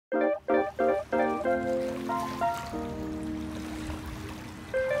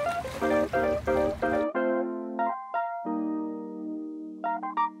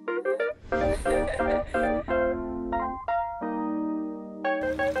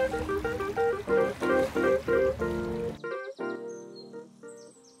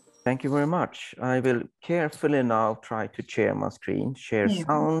Thank you very much. I will carefully now try to share my screen, share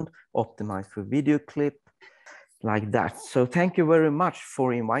sound, optimize for video clip, like that. So thank you very much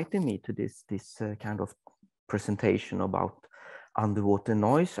for inviting me to this kind of presentation about underwater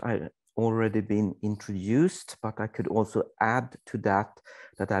noise. I already been introduced, but I could also add to that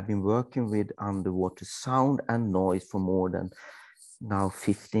I've been working with underwater sound and noise for more than now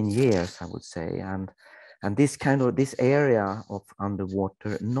 15 years, I would say. And this area of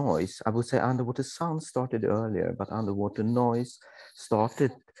underwater noise, I would say underwater sound started earlier, but underwater noise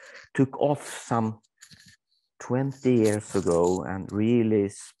took off some 20 years ago and really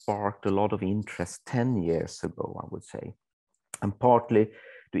sparked a lot of interest 10 years ago, I would say. And partly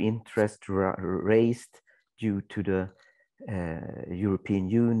the interest raised due to the European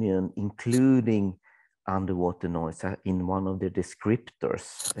Union, including underwater noise in one of the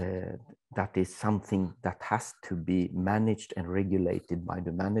descriptors. That is something that has to be managed and regulated by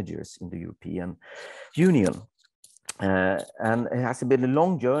the managers in the European Union. And it has been a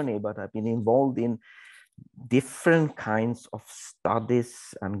long journey, but I've been involved in different kinds of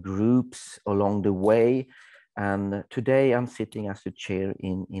studies and groups along the way. And today I'm sitting as a chair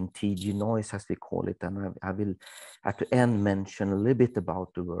in TG Noise, as we call it. And I will at the end mention a little bit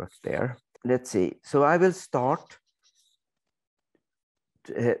about the work there. Let's see. So I will start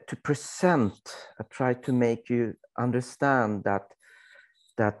to present, try to make you understand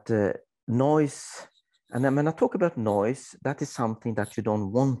that noise. And when I talk about noise, that is something that you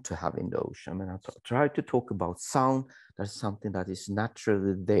don't want to have in the ocean. When I try to talk about sound, that's something that is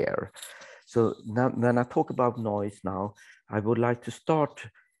naturally there. So now, when I talk about noise now, I would like to start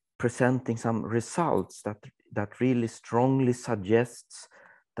presenting some results that really strongly suggests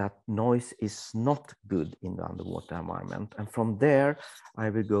that noise is not good in the underwater environment. And from there, I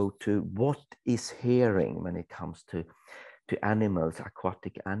will go to what is hearing when it comes to animals,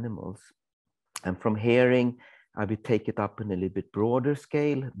 aquatic animals. And from hearing, I will take it up in a little bit broader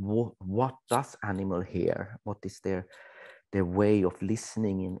scale. What does animal hear? What is their way of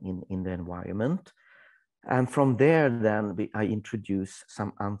listening in the environment? And from there, then I introduce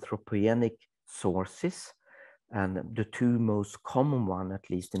some anthropogenic sources. And the two most common one, at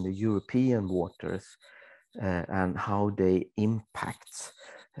least in the European waters, and how they impact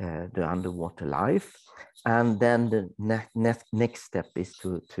the underwater life. And then the next step is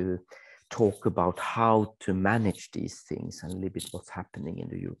to talk about how to manage these things and a little bit what's happening in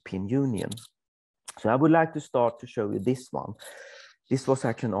the European Union. So I would like to start to show you this one. This was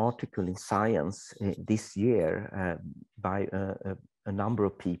actually an article in Science this year by a number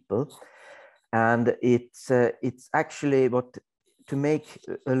of people. And it's actually to make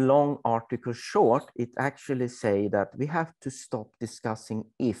a long article short, it actually say that we have to stop discussing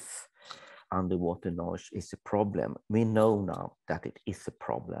if underwater noise is a problem. We know now that it is a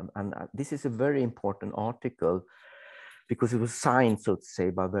problem. And this is a very important article because it was signed, so to say,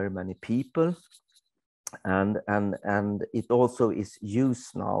 by very many people. And it also is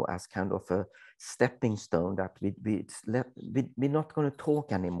used now as kind of a stepping stone that we're not going to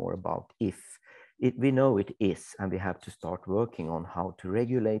talk anymore about if. We know it is, and we have to start working on how to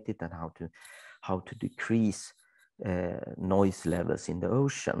regulate it and how to decrease noise levels in the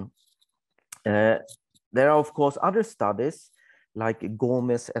ocean. There are, of course, other studies like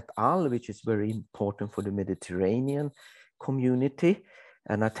Gomez et al., which is very important for the Mediterranean community.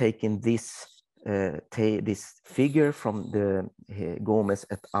 And I've taken this figure from the Gomez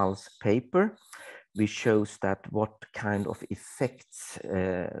et al.'s paper, which shows that what kind of effects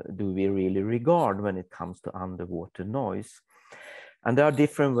do we really regard when it comes to underwater noise. And there are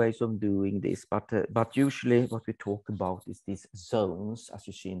different ways of doing this, but usually what we talk about is these zones, as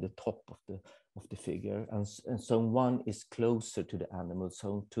you see in the top of the figure. And zone 1 is closer to the animal,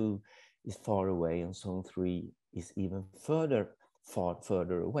 zone 2 is far away, and zone 3 is even further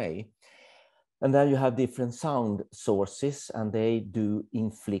away. And then you have different sound sources, and they do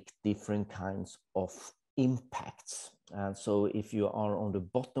inflict different kinds of impacts. And so if you are on the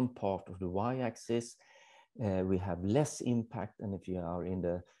bottom part of the y-axis, we have less impact, and if you are in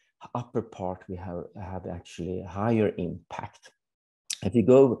the upper part, we have actually higher impact. If you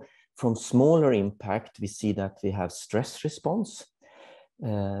go from smaller impact, we see that we have stress response.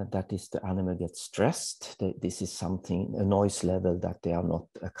 That is, the animal gets stressed. This is something, a noise level that they are not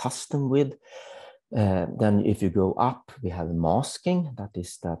accustomed with. Then if you go up, we have masking. That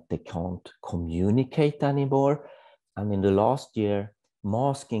is that they can't communicate anymore. And in the last year,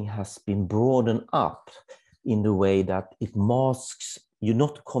 masking has been broadened up in the way that it masks, you're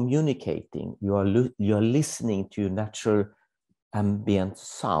not communicating, you are listening to your natural ambient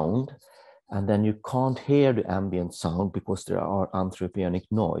sound, and then you can't hear the ambient sound because there are anthropogenic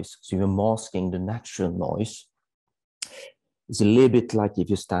noise. So you're masking the natural noise. It's a little bit like if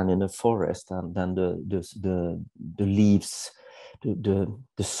you stand in a forest and then the leaves, the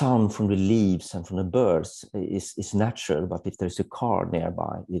sound from the leaves and from the birds is natural, but if there's a car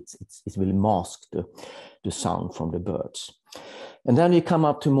nearby, it will mask the sound from the birds. And then we come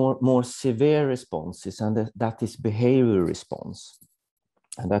up to more severe responses, and that is behavior response.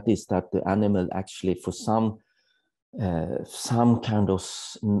 And that is that the animal actually, for some kind of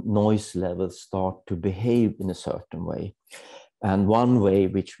noise level, start to behave in a certain way. And one way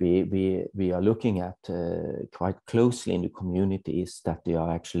which we are looking at quite closely in the community is that they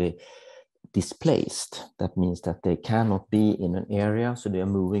are actually displaced. That means that they cannot be in an area, so they are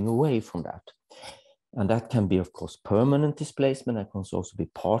moving away from that. And that can be, of course, permanent displacement. It can also be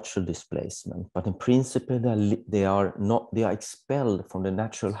partial displacement. But in principle, they are expelled from the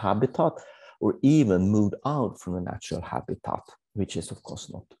natural habitat, or even moved out from the natural habitat, which is, of course,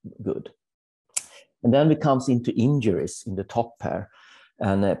 not good. And then we comes into injuries in the top pair.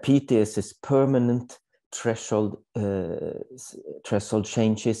 And PTS is permanent threshold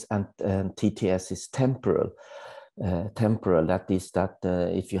changes, and TTS is temporal. That is that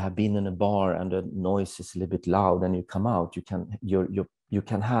if you have been in a bar and the noise is a little bit loud and you come out, you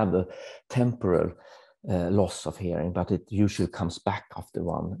can have a temporal loss of hearing, but it usually comes back after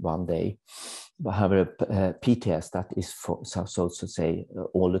one day. But however, PTS, that is so to say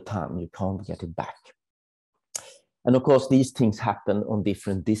all the time, you can't get it back. And of course, these things happen on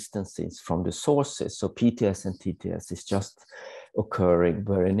different distances from the sources. So PTS and TTS is just occurring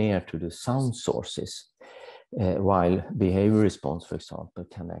very near to the sound sources. While behavior response, for example,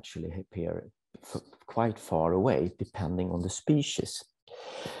 can actually appear quite far away, depending on the species.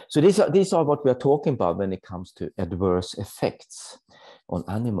 So these are what we are talking about when it comes to adverse effects on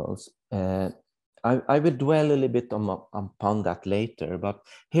animals. I will dwell a little bit upon that later, but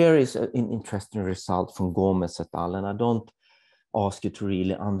here is an interesting result from Gomez et al. And I don't ask you to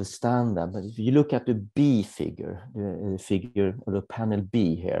really understand that, but if you look at the B figure, the figure or the panel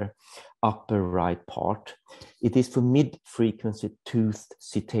B here, upper right part, it is for mid-frequency toothed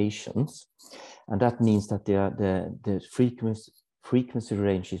cetaceans, and that means that the frequency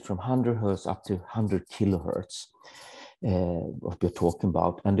range is from 100 hertz up to 100 kilohertz. What we're talking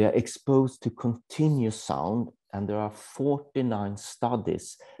about, and they are exposed to continuous sound, and there are 49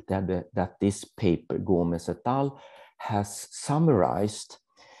 studies that this paper, Gomez et al., has summarized.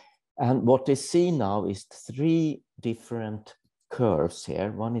 And what they see now is 3 different curves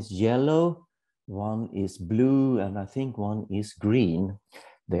here. One is yellow, one is blue, and I think one is green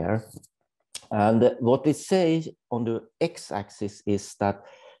there. And what they say on the x-axis is that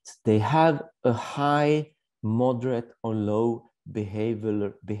they have a high, moderate, or low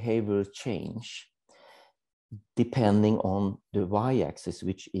behavioral change, depending on the y-axis,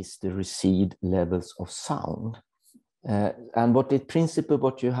 which is the recede levels of sound. And what you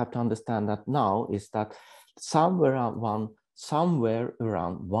have to understand that now is that somewhere around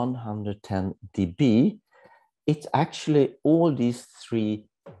 110 dB, it's actually all these 3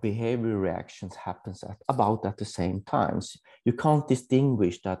 behavior reactions happens at the same time. So you can't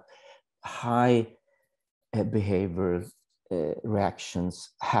distinguish that high behavioral reactions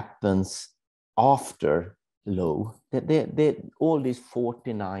happens after low. All these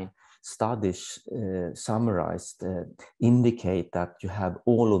 49 studies summarized indicate that you have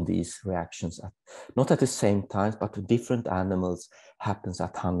all of these reactions not at the same time, but to different animals happens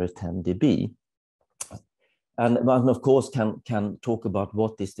at 110 dB. And one, of course, can talk about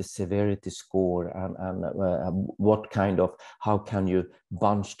what is the severity score and what kind of, how can you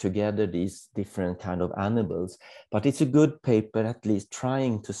bunch together these different kind of animals. But it's a good paper, at least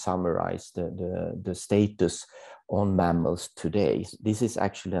trying to summarize the status on mammals today. This is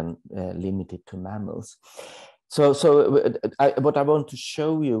actually limited to mammals. So what I want to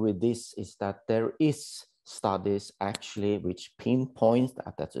show you with this is that there is studies actually which pinpoint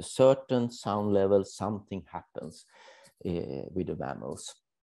that at a certain sound level something happens with the mammals.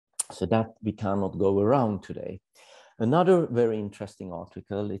 So that we cannot go around today. Another very interesting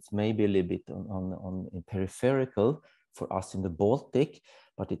article, it's maybe a little bit on peripheral for us in the Baltic,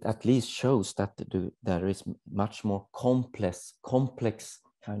 but it at least shows that there is much more complex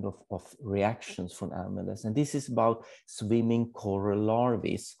kind of reactions from animals. And this is about swimming coral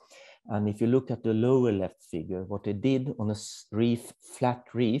larvae. And if you look at the lower left figure, what they did on a flat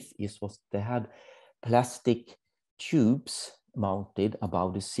reef was they had plastic tubes mounted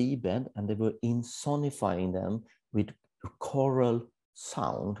above the seabed, and they were insonifying them with coral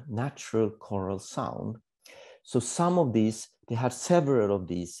sound, natural coral sound. So some of these they had several of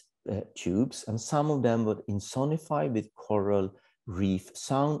these tubes, and some of them were insonified with coral reef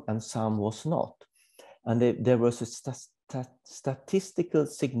sound and some was not. And there was a statistical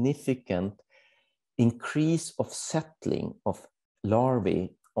significant increase of settling of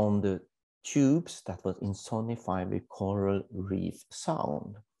larvae on the tubes that was insonified with coral reef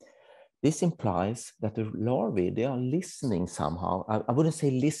sound. This implies that the larvae, they are listening somehow. I wouldn't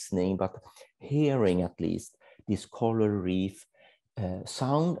say listening, but hearing at least this coral reef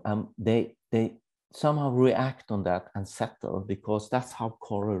sound. They somehow react on that and settle, because that's how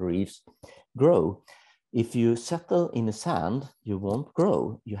coral reefs grow. If you settle in the sand, you won't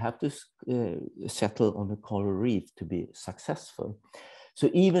grow. You have to settle on a coral reef to be successful. So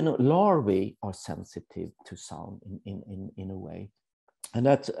even larvae are sensitive to sound in a way. And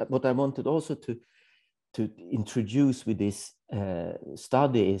that's what I wanted also to introduce with this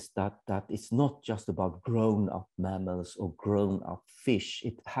study, is that it's not just about grown-up mammals or grown-up fish.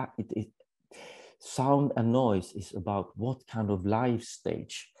 Sound and noise is about what kind of life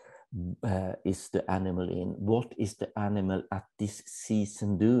stage is the animal in? What is the animal at this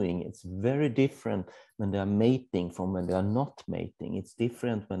season doing? It's very different when they are mating from when they are not mating. It's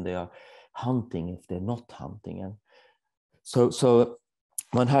different when they are hunting if they're not hunting. And so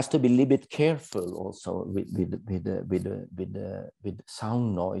one has to be a little bit careful also with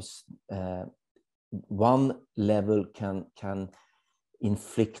sound noise. One level can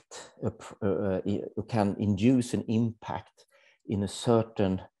inflict, can induce an impact in a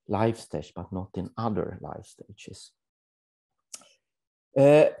certain life stage, but not in other life stages.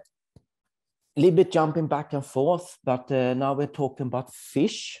 A little bit jumping back and forth, but now we're talking about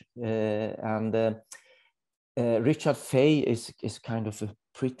fish. Richard Fay is kind of a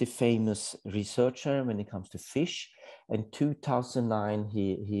pretty famous researcher when it comes to fish. In 2009,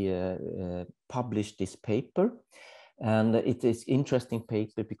 he published this paper. And it is interesting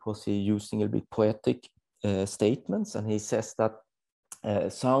paper because he's using a bit poetic statements. And he says that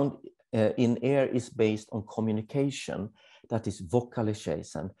sound in air is based on communication, that is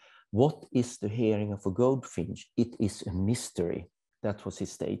vocalization. What is the hearing of a goldfinch? It is a mystery. That's what he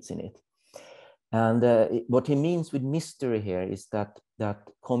states in it. And what he means with mystery here is that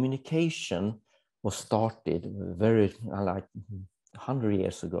communication was started very like 100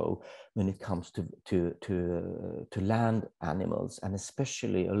 years ago when it comes to land animals, and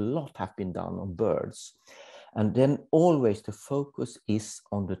especially a lot have been done on birds. And then always the focus is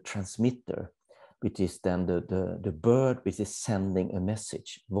on the transmitter, which is then the bird which is sending a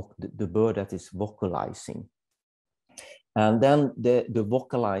message, the bird that is vocalizing. And then the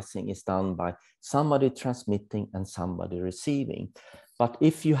vocalizing is done by somebody transmitting and somebody receiving. But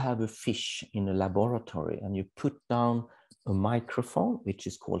if you have a fish in a laboratory and you put down a microphone, which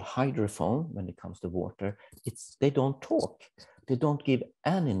is called hydrophone when it comes to water, they don't talk. They don't give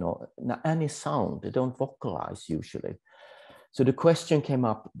any sound. They don't vocalize usually. So the question came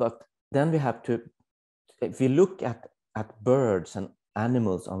up, but then we have to, if we look at birds and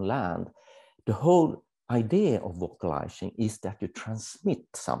animals on land, the whole idea of vocalizing is that you transmit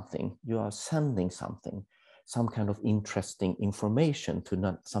something. You are sending something, some kind of interesting information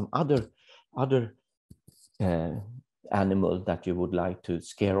to some other animal that you would like to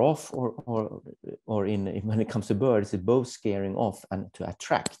scare off, or when it comes to birds, it's both scaring off and to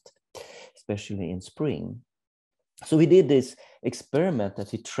attract, especially in spring. So we did this experiment that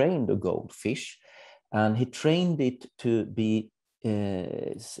he trained a goldfish, and he trained it to be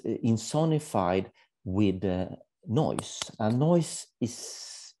insonified with noise. And noise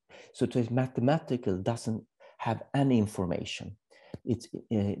is, so to mathematical, doesn't have any information. It's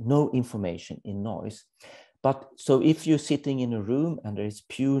no information in noise. But so if you're sitting in a room and there is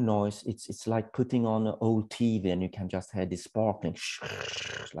pure noise, it's like putting on an old TV and you can just hear this sparkling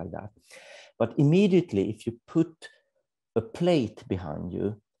like that. But immediately, if you put a plate behind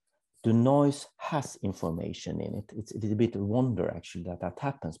you, the noise has information in it. It's a little bit of wonder actually that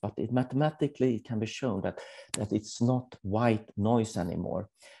happens, but mathematically it can be shown that it's not white noise anymore.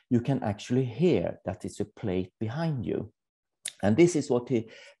 You can actually hear that it's a plate behind you. And this is what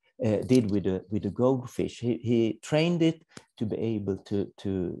he did with the goldfish. He trained it to be able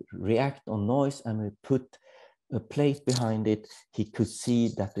to react on noise, and we put a plate behind it. He could see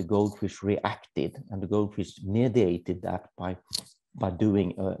that the goldfish reacted, and the goldfish mediated that by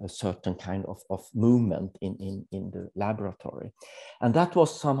doing a certain kind of movement in the laboratory. And that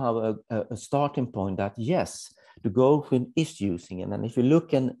was somehow a starting point that, yes, the goldfish is using it. And if you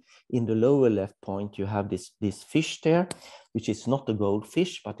look in the lower left point, you have this fish there, which is not a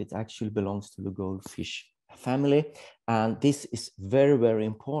goldfish, but it actually belongs to the goldfish family. And this is very, very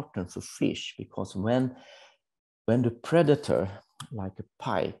important for fish, because when when the predator, like a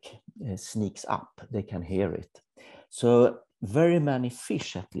pike, sneaks up, they can hear it. So very many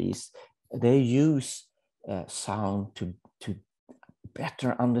fish, at least, they use sound to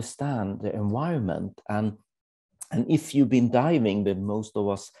better understand the environment. And if you've been diving, that most of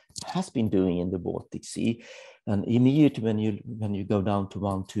us has been doing in the Baltic Sea, and immediately when you go down to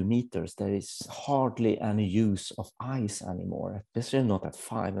 1-2 meters, there is hardly any use of ice anymore, especially not at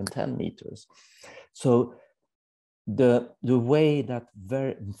 5 and 10 meters. So the way that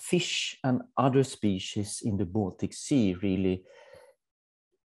fish and other species in the Baltic Sea really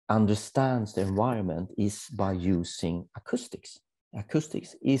understands the environment is by using acoustics.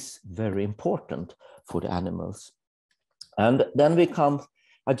 Acoustics is very important for the animals. And then we come,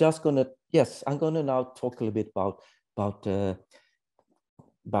 I'm going to now talk a little bit about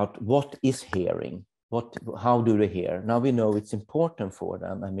what is hearing, how do they hear? Now we know it's important for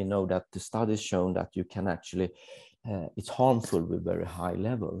them, and we know that the studies shown that you can actually, it's harmful with very high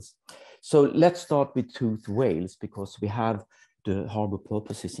levels. So let's start with toothed whales, because we have the harbor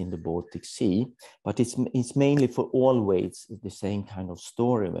porpoises in the Baltic Sea, but it's mainly for all whales the same kind of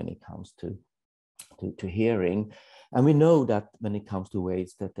story when it comes to hearing. And we know that when it comes to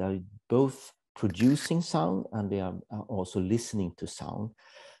whales, that they are both producing sound and they are also listening to sound.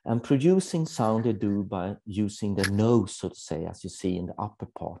 And producing sound they do by using their nose, so to say, as you see in the upper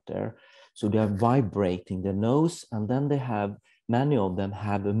part there. So they are vibrating the nose, and then they have, many of them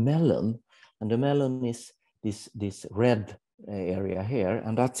have a melon, and the melon is this red area here,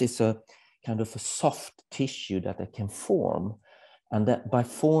 and that is a kind of a soft tissue that they can form. And that by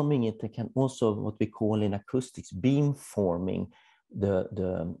forming it, they can also, what we call in acoustics, beam forming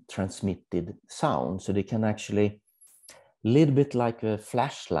the transmitted sound. So they can actually, a little bit like a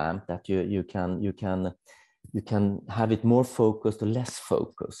flash lamp, that you can have it more focused or less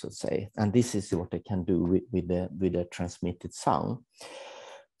focused, let's say. And this is what they can do with the transmitted sound.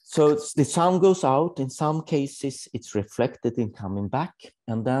 So the sound goes out. In some cases, it's reflected in coming back,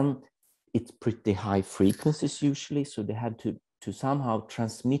 and then it's pretty high frequencies usually. So they had to somehow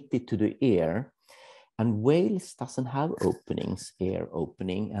transmit it to the ear. And whales doesn't have ear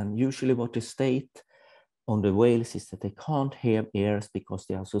opening. And usually what they state on the whales is that they can't have ears because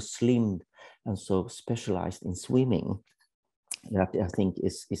they are so slim and so specialized in swimming. That I think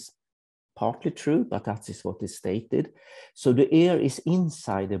is partly true, but that is what is stated. So the ear is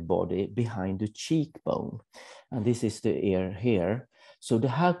inside the body behind the cheekbone. And this is the ear here. So they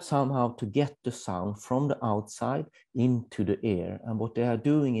have somehow to get the sound from the outside into the ear. And what they are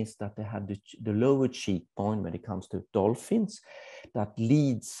doing is that they have the lower cheekbone when it comes to dolphins that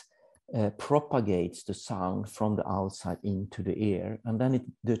propagates the sound from the outside into the ear. And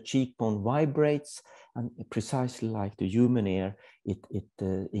then the cheekbone vibrates, and precisely like the human ear, it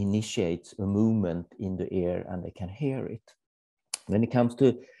initiates a movement in the ear, and they can hear it. When it comes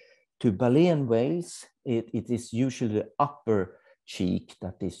to baleen whales, it is usually the upper cheek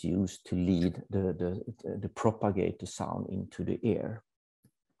that is used to lead the propagate the sound into the ear.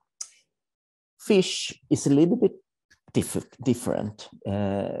 Fish is a little bit different.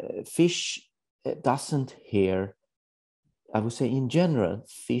 Fish doesn't hear, I would say in general,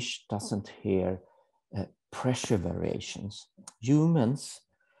 fish doesn't hear pressure variations. Humans,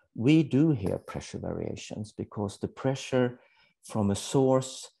 we do hear pressure variations because the pressure from a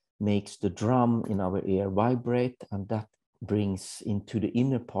source makes the drum in our ear vibrate, and that brings into the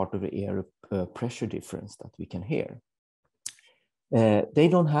inner part of the ear a pressure difference that we can hear. They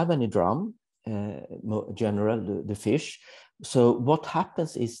don't have any drum, general, the fish. So what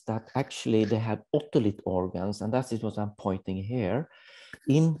happens is that actually they have otolith organs, and that is what I'm pointing here.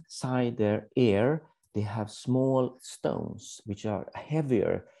 Inside their ear, they have small stones, which are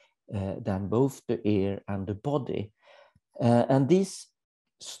heavier than both the ear and the body. And these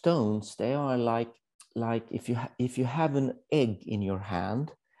stones, they are like if you have an egg in your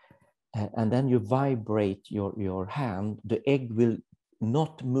hand, and then you vibrate your hand, the egg will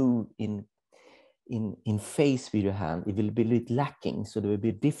not move in phase with your hand. It will be a bit lacking. So there will be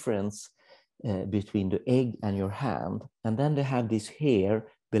a difference between the egg and your hand. And then they have this hair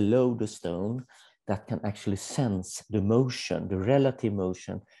below the stone that can actually sense the motion, the relative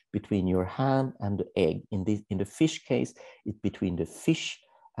motion between your hand and the egg. In the fish case, it's between the fish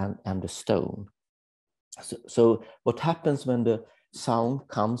and the stone. So what happens when the sound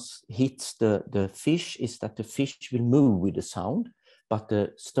hits the fish is that the fish will move with the sound, but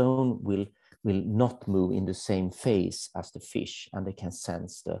the stone will not move in the same phase as the fish, and they can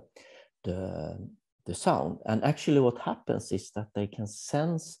sense the sound. And actually what happens is that they can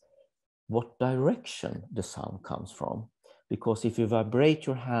sense what direction the sound comes from. Because if you vibrate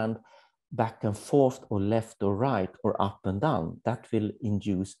your hand back and forth or left or right or up and down, that will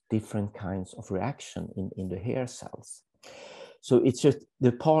induce different kinds of reaction in the hair cells. So it's just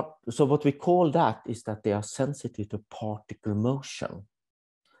the part, so what we call that is that they are sensitive to particle motion.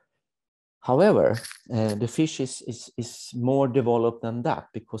 However, the fish is more developed than that,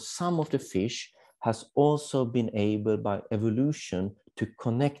 because some of the fish has also been able by evolution to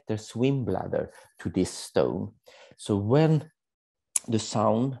connect their swim bladder to this stone. So when the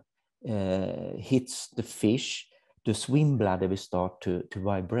sound hits the fish, the swim bladder will start to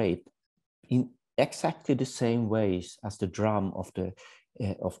vibrate in exactly the same ways as the drum of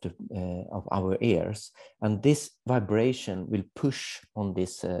our ears, and this vibration will push on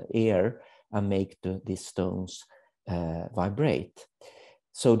this air and make these stones vibrate.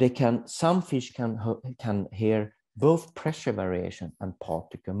 So they can, some fish can hear both pressure variation and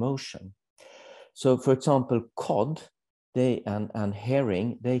particle motion. So, for example, cod, and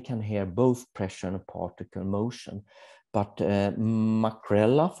herring, they can hear both pressure and particle motion. But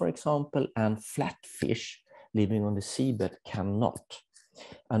mackerel, for example, and flatfish living on the seabed cannot.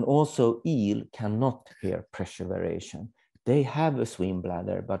 And also eel cannot hear pressure variation. They have a swim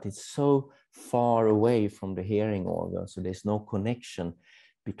bladder, but it's so far away from the hearing organ, so there's no connection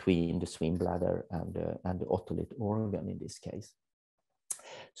between the swim bladder and the otolith organ in this case.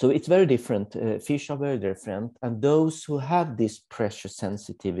 So it's very different. Fish are very different. And those who have this pressure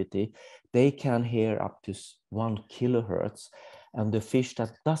sensitivity, they can hear up to 1 kilohertz. And the fish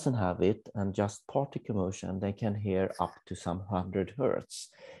that doesn't have it and just particle motion, they can hear up to some 100 hertz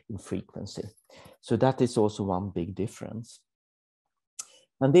in frequency. So that is also one big difference.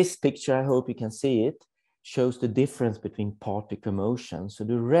 And this picture, I hope you can see it, shows the difference between particle motion. So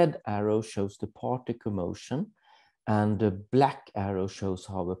the red arrow shows the particle motion, and the black arrow shows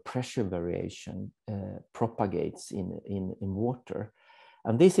how a pressure variation propagates in water.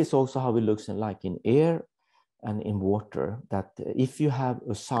 And this is also how it looks like in air and in water, that if you have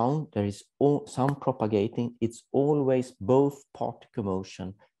a sound, there is sound propagating, it's always both particle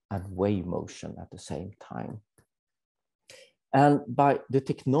motion and wave motion at the same time. And by the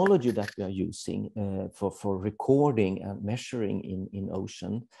technology that we are using for recording and measuring in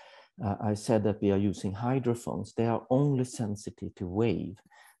ocean, I said that we are using hydrophones. They are only sensitive to wave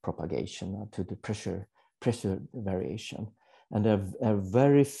propagation, to the pressure variation. And there are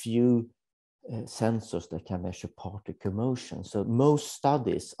very few sensors that can measure particle motion. So most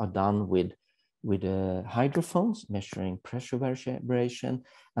studies are done with hydrophones measuring pressure variation,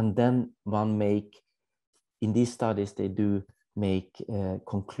 and then in these studies they do make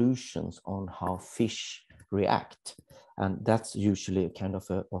conclusions on how fish react, and that's usually kind of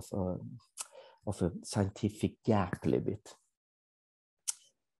a scientific gap a little bit.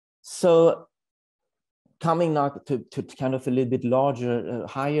 So coming now to kind of a little bit larger,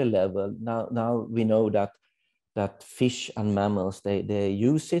 higher level, now we know that fish and mammals, they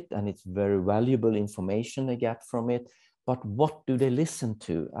use it, and it's very valuable information they get from it. But what do they listen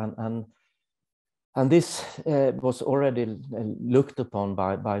to? And this was already looked upon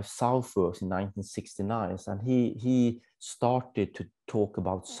by Southworth in 1969, and he started to talk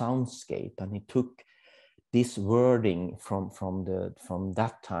about soundscape, and he took this wording from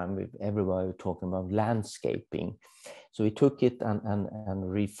that time with everybody talking about landscaping. So he took it and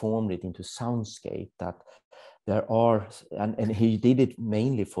reformed it into soundscape, that there are, and he did it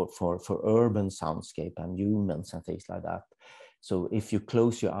mainly for urban soundscape and humans and things like that. So if you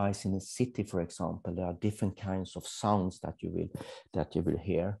close your eyes in a city, for example, there are different kinds of sounds that you will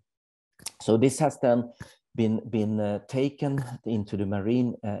hear. So this has then been taken into the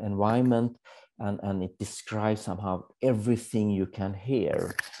marine environment, and it describes somehow everything you can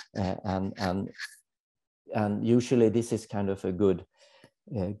hear, and usually this is kind of a good,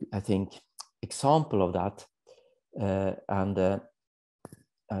 I think, example of that.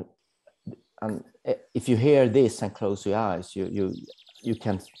 And if you hear this and close your eyes, you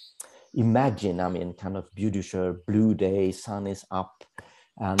can imagine, I mean, kind of beautiful blue day, sun is up,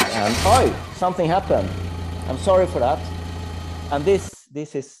 and oh, something happened. I'm sorry for that. And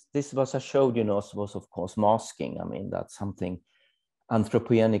this was I showed, was of course masking. I mean, that's something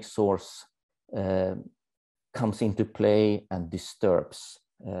anthropogenic source comes into play and disturbs.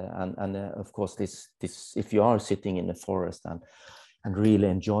 And of course, this if you are sitting in the forest and really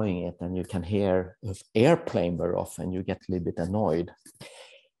enjoying it, and you can hear an airplane very often, you get a little bit annoyed.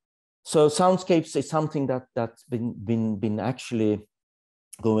 So soundscapes is something that's been actually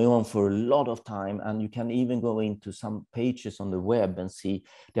going on for a lot of time, and you can even go into some pages on the web and see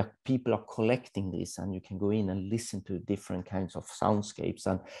that people are collecting this, and you can go in and listen to different kinds of soundscapes.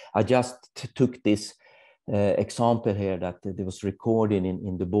 And I just took this example here that there was recorded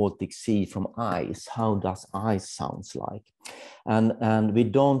in the Baltic Sea from ice. How does ice sounds like? And we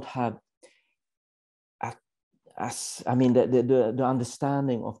don't have, I mean, the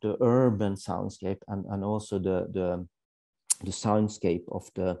understanding of the urban soundscape and also the soundscape of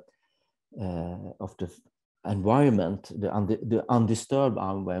the environment, the undisturbed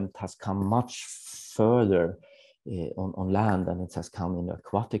environment has come much further on land than it has come in the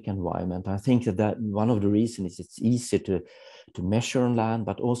aquatic environment. I think that one of the reasons is it's easy to measure on land,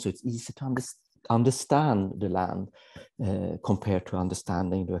 but also it's easy to understand the land compared to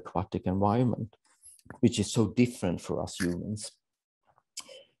understanding the aquatic environment, which is so different for us humans.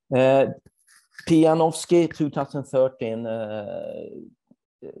 Pianowski, 2013,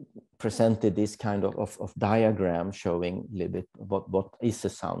 presented this kind of diagram showing a little bit what is a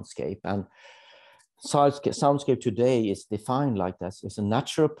soundscape. And soundscape today is defined like this. There's a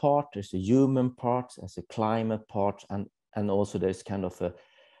natural part, there's a human part, there's a climate part, and also there's kind of a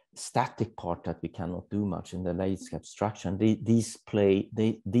static part that we cannot do much in the landscape structure. And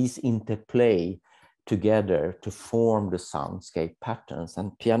these interplay together to form the soundscape patterns.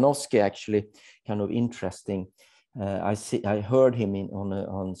 And Pianowski actually kind of interesting. I heard him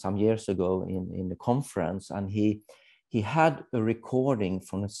on some years ago in the conference, and he had a recording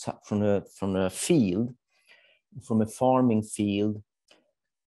from a field, from a farming field.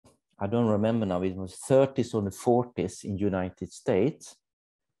 I don't remember now. It was 30s or the 40s in United States,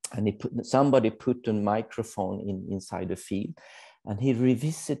 and somebody put a microphone inside the field, and he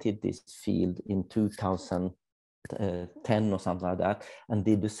revisited this field in 2010 or something like that, and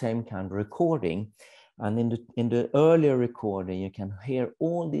did the same kind of recording. And in the earlier recording, you can hear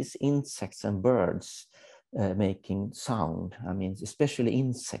all these insects and birds making sound. I mean, especially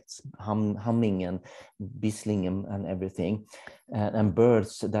insects humming and whistling and everything, and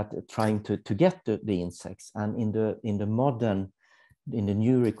birds that are trying to get the insects. And in the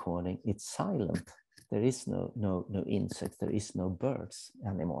new recording, it's silent. There is no insects. There is no birds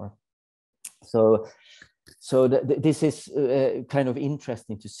anymore. So this is kind of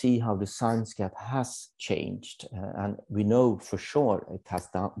interesting to see how the soundscape has changed, and we know for sure it has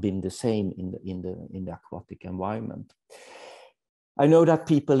been the same in the aquatic environment. I know that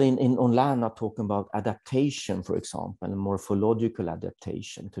people on land are talking about adaptation, for example, and morphological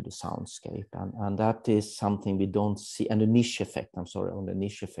adaptation to the soundscape, and that is something we don't see. And the niche effect, I'm sorry, on the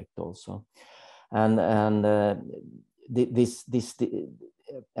niche effect also, and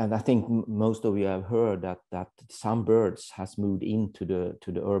I think most of you have heard that some birds has moved into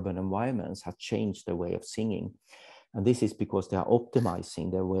the urban environments, have changed their way of singing. And this is because they are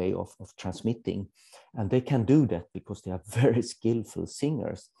optimizing their way of transmitting. And they can do that because they are very skillful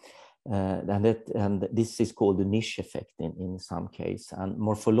singers. And this is called the niche effect in some case. And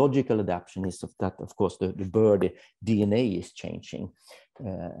morphological adaptation is that, of course, the bird DNA is changing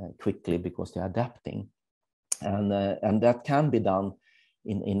quickly because they're adapting. And that can be done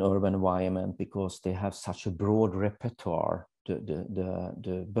in urban environment because they have such a broad repertoire,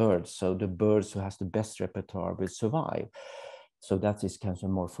 the birds. So the birds who has the best repertoire will survive. So that is kind of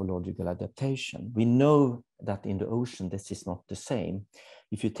morphological adaptation. We know that in the ocean, this is not the same.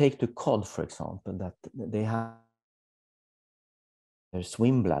 If you take the cod, for example, that they have a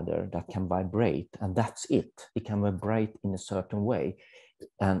swim bladder that can vibrate, and that's it. It can vibrate in a certain way.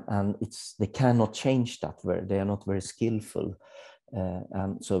 And they cannot change that. They are not very skillful.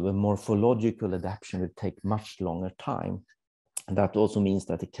 And so the morphological adaptation will take much longer time. And that also means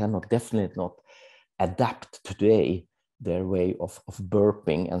that it definitely not adapt today their way of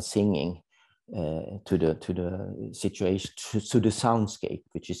burping and singing to the situation, to the soundscape,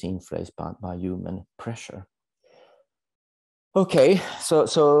 which is influenced by human pressure. Okay,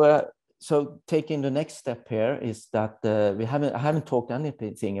 so taking the next step here is that I haven't talked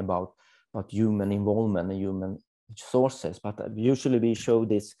anything about human involvement and human sources, but usually we show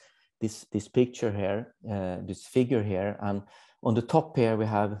this picture here, this figure here, and on the top here we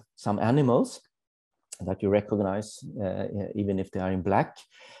have some animals that you recognize even if they are in black,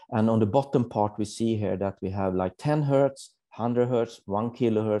 and on the bottom part we see here that we have like 10 hertz, 100 hertz, 1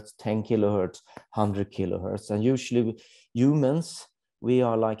 kilohertz, 10 kilohertz, 100 kilohertz, and usually humans, we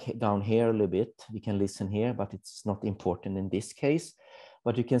are like down here a little bit. We can listen here, but it's not important in this case.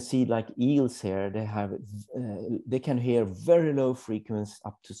 But you can see like eels here, they can hear very low frequencies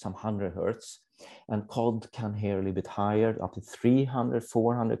up to some 100 hertz, and cod can hear a little bit higher, up to 300,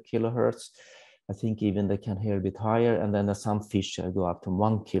 400 kilohertz. I think even they can hear a bit higher, and then there's some fish that go up to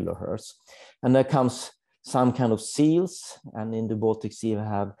 1 kilohertz. And there comes some kind of seals, and in the Baltic Sea we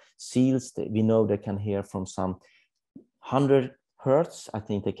have seals that we know they can hear from some 100 hertz. I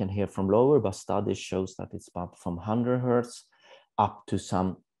think they can hear from lower, but studies shows that it's about from 100 hertz up to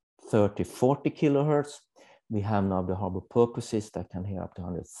some 30, 40 kilohertz. We have now the harbor porpoises that can hear up to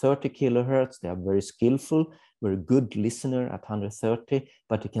 130 kilohertz. They are very skillful, very good listener at 130,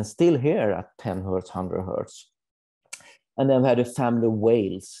 but you can still hear at 10 hertz, 100 hertz. And then we had a family of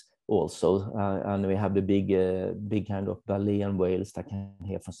whales also, and we have the big kind of Balearian whales that can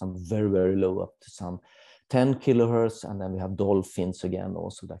hear from some very, very low up to some 10 kilohertz. And then we have dolphins again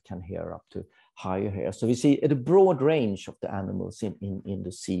also that can hear up to higher here. So we see a broad range of the animals in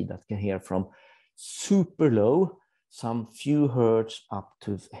the sea that can hear from super low, some few hertz, up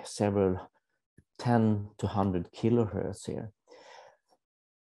to several 10 to 100 kilohertz here.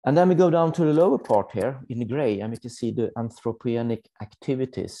 And then we go down to the lower part here in the gray, and we can see the anthropogenic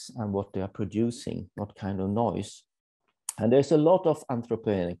activities and what they are producing, what kind of noise. And there's a lot of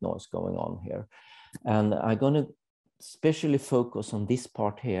anthropogenic noise going on here. And I'm going to especially focus on this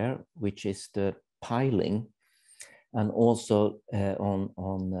part here, which is the piling, and also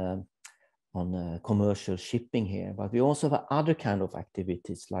on commercial shipping here. But we also have other kind of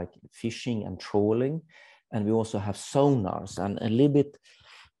activities like fishing and trawling, and we also have sonars, and a little bit.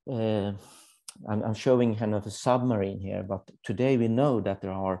 I'm showing kind of a submarine here, but today we know that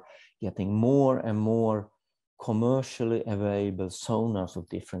there are getting more and more commercially available sonars of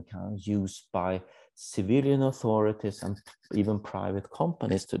different kinds used by civilian authorities and even private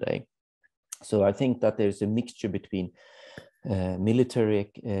companies today. So I think that there's a mixture between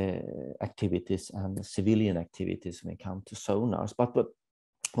military activities and civilian activities when it comes to sonars. But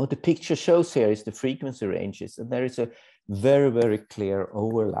what the picture shows here is the frequency ranges, and there is a very, very clear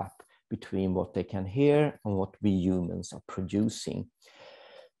overlap between what they can hear and what we humans are producing.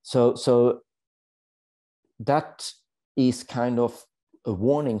 So that is kind of a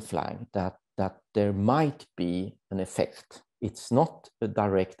warning flag that there might be an effect. It's not a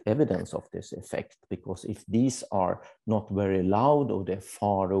direct evidence of this effect, because if these are not very loud or they're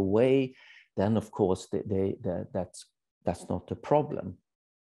far away, then of course that's not a problem.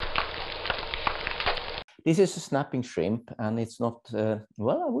 This is a snapping shrimp, and it's not,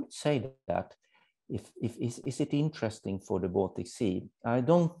 well, I would say that is it interesting for the Baltic Sea? I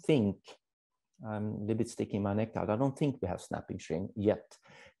don't think, I'm a little bit sticking my neck out, I don't think we have snapping shrimp yet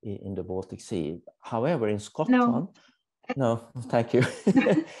in the Baltic Sea. However, in Scotland, no, thank you.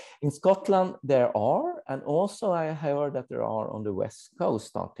 In Scotland, there are, and also I heard that there are on the west coast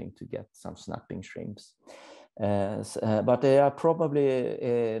starting to get some snapping shrimps. But they are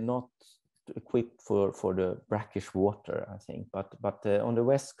probably not equipped for the brackish water, I think. But on the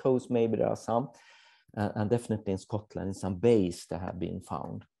west coast, maybe there are some, and definitely in Scotland, in some bays that have been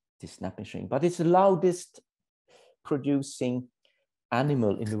found, this snapping shrimp. But it's the loudest producing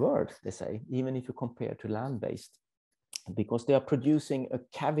animal in the world, they say, even if you compare to land-based, because they are producing a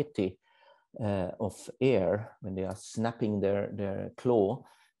cavity of air when they are snapping their claw,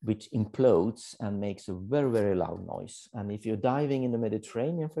 which implodes and makes a very, very loud noise. And if you're diving in the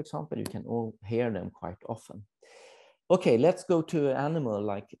Mediterranean, for example, you can all hear them quite often. Okay, let's go to an animal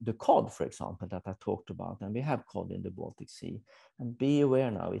like the cod, for example, that I talked about. And we have cod in the Baltic Sea. And be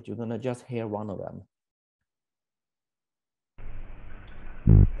aware now, you're going to just hear one of them.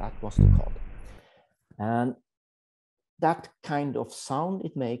 That was the cod. And that kind of sound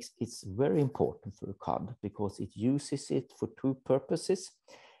it makes, it's very important for the cod, because it uses it for two purposes.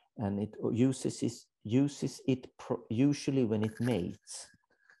 And it uses it usually when it mates.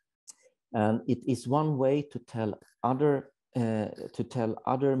 And it is one way to tell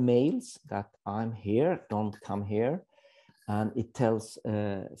other males that I'm here, don't come here. And it tells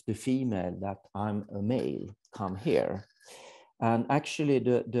the female that I'm a male, come here. And actually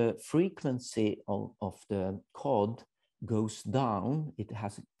the frequency of the cod goes down. It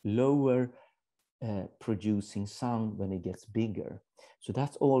has lower producing sound when it gets bigger. So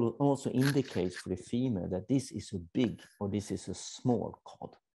that also indicates for the female that this is a big or this is a small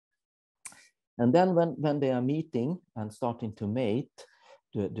cod. And then when they are meeting and starting to mate,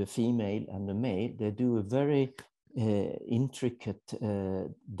 the female and the male, they do a very intricate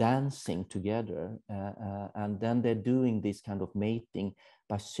dancing together. And then they're doing this kind of mating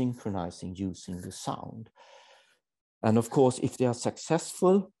by synchronizing using the sound. And of course, if they are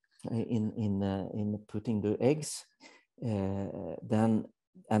successful in putting the eggs, then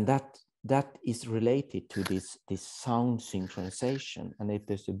that is related to this sound synchronization. And if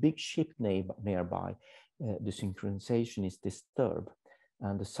there's a big ship nearby, the synchronization is disturbed,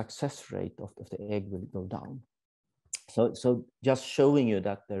 and the success rate of the egg will go down. So just showing you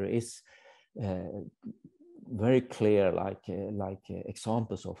that there is very clear like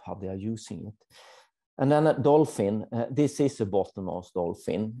examples of how they are using it. And then a dolphin, this is a bottlenose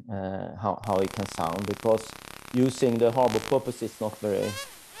dolphin, how it can sound, because using the harbor porpoise is not very,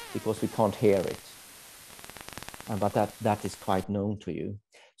 because we can't hear it. But that is quite known to you.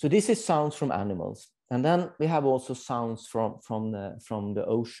 So this is sounds from animals. And then we have also sounds from the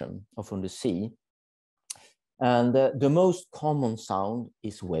ocean or from the sea. And the most common sound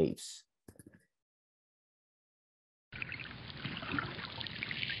is waves.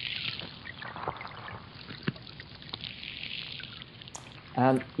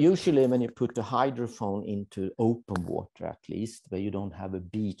 And usually when you put the hydrophone into open water, at least, where you don't have a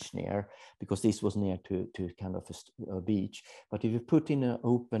beach near, because this was near to kind of a beach. But if you put in an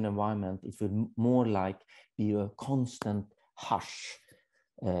open environment, it will more like be a constant hush,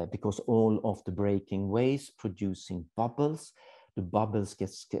 because all of the breaking waves producing bubbles, the bubbles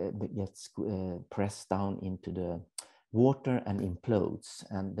gets pressed down into the water and implodes,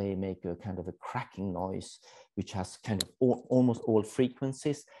 and they make a kind of a cracking noise, which has kind of almost all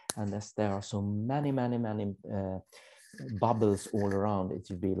frequencies. And as there are so many bubbles all around, it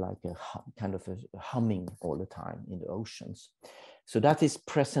will be like a kind of a humming all the time in the oceans. So that is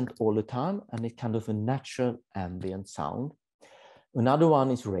present all the time, and it's kind of a natural ambient sound. Another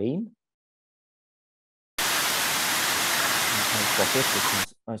one is rain.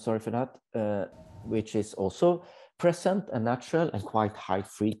 Sorry for that, which is also present and natural and quite high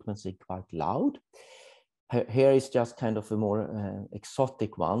frequency, quite loud. Here is just kind of a more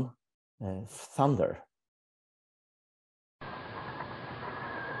exotic one, thunder.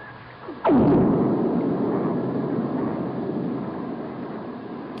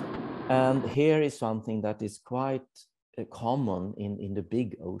 And here is something that is quite common in the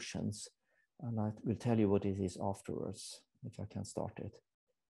big oceans. And I will tell you what it is afterwards, if I can start it.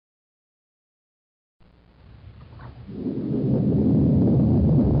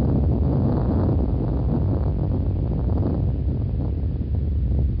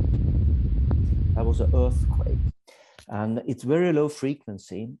 That was an earthquake, and it's very low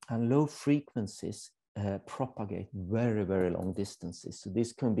frequency, and low frequencies propagate very long distances. So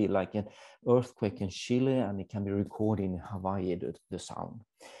this can be like an earthquake in Chile, and it can be recorded in Hawaii, the sound.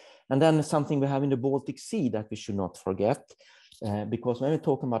 And then something we have in the Baltic Sea that we should not forget, because when we're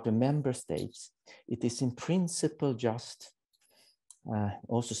talking about the member states, it is in principle just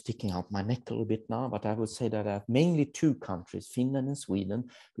also sticking out my neck a little bit now, but I would say that I have mainly two countries, Finland and Sweden,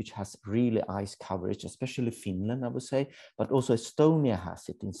 which has really ice coverage, especially Finland, I would say, but also Estonia has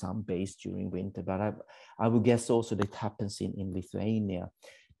it in some bays during winter. But I would guess also that it happens in Lithuania,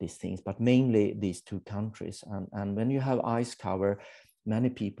 these things, but mainly these two countries. And when you have ice cover, many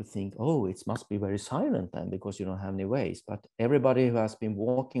people think, oh, it must be very silent then because you don't have any waves. But everybody who has been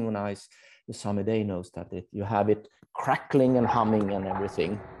walking on ice the summer day knows that you have it crackling and humming and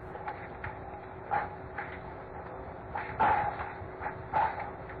everything.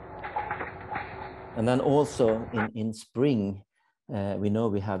 And then also in spring, we know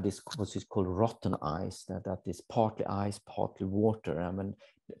we have this what is called rotten ice, that is partly ice, partly water.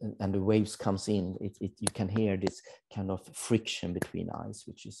 And the waves comes in, you can hear this kind of friction between ice,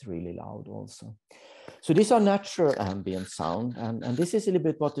 which is really loud also. So these are natural ambient sound, and this is a little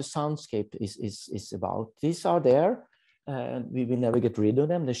bit what the soundscape is about. These are there, and we will never get rid of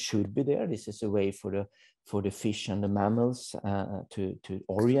them. They should be there. This is a way for the fish and the mammals to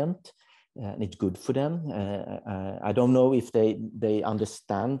orient. And it's good for them. I don't know if they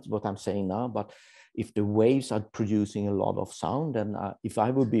understand what I'm saying now, but if the waves are producing a lot of sound, then if I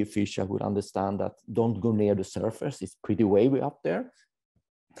would be a fish, I would understand that don't go near the surface. It's pretty way up there.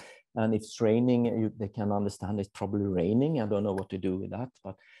 And if it's raining, they can understand it's probably raining. I don't know what to do with that,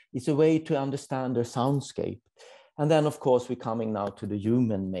 but it's a way to understand their soundscape. And then, of course, we're coming now to the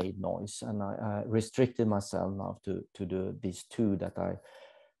human-made noise. And I restricted myself now to these two that I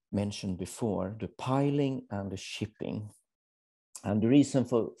mentioned before, the piling and the shipping. And the reason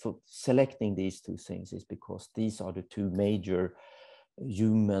for selecting these two things is because these are the two major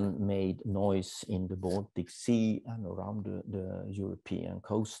human-made noise in the Baltic Sea and around the European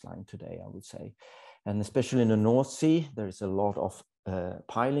coastline today, I would say. And especially in the North Sea, there is a lot of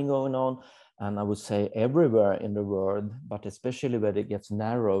piling going on. And I would say everywhere in the world, but especially where it gets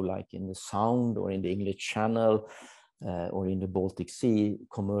narrow, like in the Sound or in the English Channel, or in the Baltic Sea,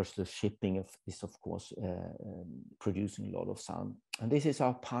 commercial shipping is of course producing a lot of sound. And this is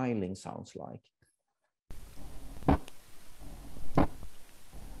how piling sounds like.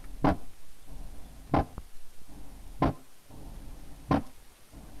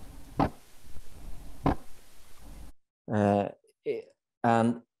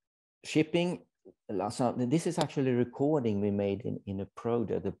 And shipping, so this is actually a recording we made in a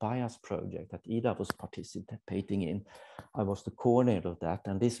project, the BIAS project that Ida was participating in. I was the coordinator of that,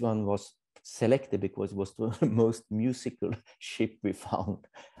 and this one was selected because it was the most musical ship we found.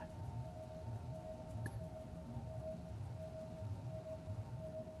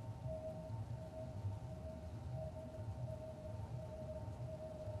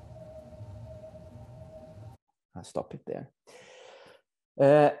 I'll stop it there.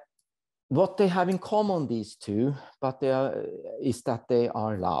 What they have in common, these two, is that they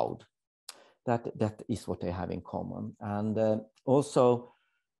are loud. That is what they have in common. And also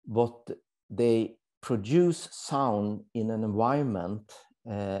what they produce sound in an environment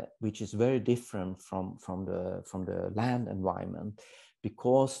which is very different from the land environment,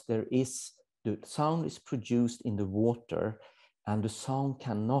 because the sound is produced in the water, and the sound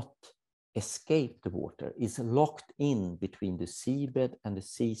cannot escape the water. It's locked in between the seabed and the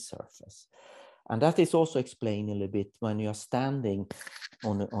sea surface. And that is also explained a little bit when you are standing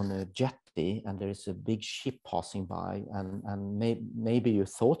on a jetty and there is a big ship passing by, and maybe you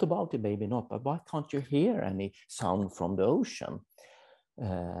thought about it, maybe not, but why can't you hear any sound from the ocean?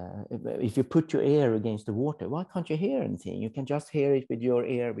 If you put your ear against the water, why can't you hear anything? You can just hear it with your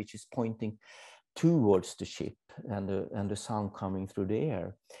ear, which is pointing towards the ship, and the sound coming through the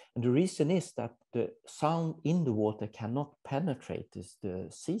air. And the reason is that the sound in the water cannot penetrate the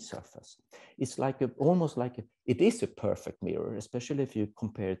sea surface. It's like almost like it is a perfect mirror, especially if you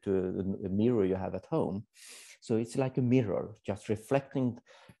compare it to the mirror you have at home. So it's like a mirror just reflecting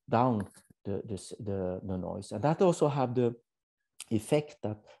down the noise. And that also have the effect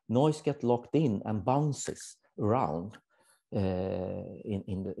that noise gets locked in and bounces around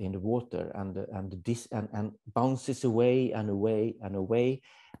in the water, and bounces away and away and away,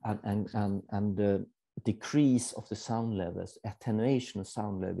 and the decrease of the sound levels, attenuation of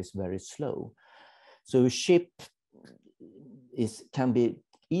sound level, is very slow. So a ship can be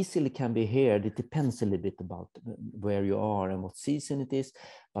heard. It depends a little bit about where you are and what season it is,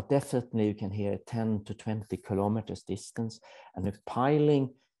 but definitely you can hear 10 to 20 kilometers distance, and a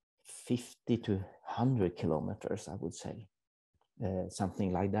piling 50 to 100 kilometers, I would say.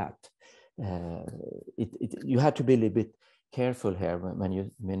 Something like that. You have to be a little bit careful here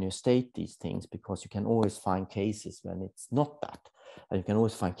when you state these things, because you can always find cases when it's not that, and you can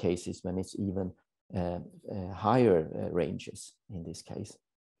always find cases when it's even higher ranges in this case.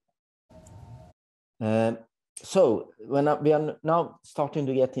 So we are now starting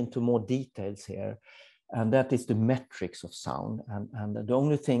to get into more details here, and that is the metrics of sound. And the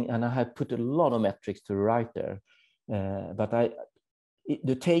only thing, and I have put a lot of metrics to the right there, but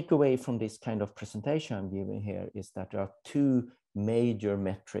the takeaway from this kind of presentation I'm giving here is that there are two major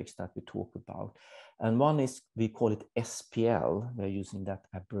metrics that we talk about. And one is, we call it SPL, we're using that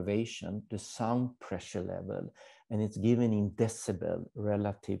abbreviation, the sound pressure level, and it's given in decibel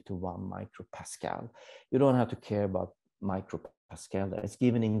relative to 1 micropascal. You don't have to care about micropascal, it's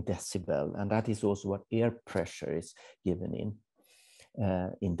given in decibel, and that is also what air pressure is given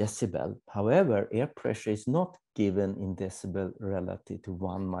in decibel. However, air pressure is not given in decibel relative to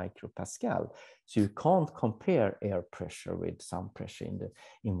 1 micropascal. So you can't compare air pressure with sound pressure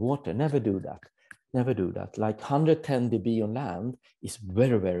in water. Never do that. Never do that. Like 110 dB on land is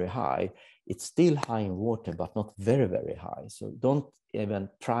very, very high. It's still high in water, but not very, very high. So don't even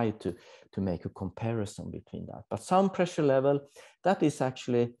try to make a comparison between that. But sound pressure level, that is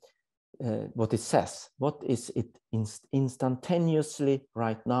actually what it says. What is it instantaneously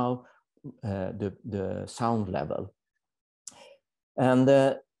right now, the sound level. And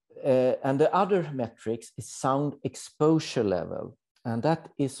the other metrics is sound exposure level. And that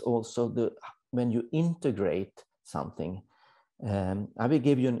is also when you integrate something. I will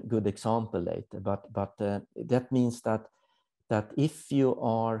give you a good example later, but that means that if you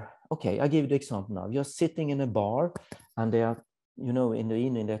are, okay, I'll give you the example now. You're sitting in a bar, and they are, in the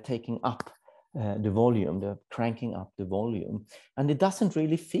evening, they're taking up the volume, they're cranking up the volume, and it doesn't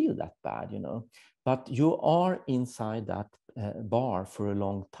really feel that bad, but you are inside that bar for a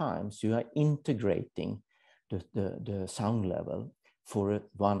long time, so you are integrating the sound level for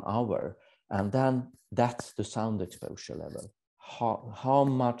 1 hour, and then that's the sound exposure level. How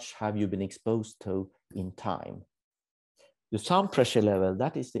much have you been exposed to in time? The sound pressure level,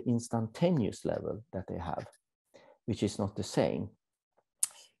 that is the instantaneous level that they have, which is not the same.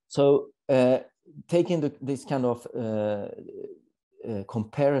 So taking this kind of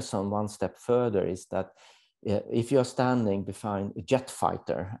comparison one step further is that if you're standing behind a jet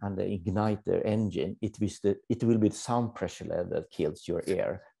fighter and they ignite their engine, it will be the sound pressure level that kills your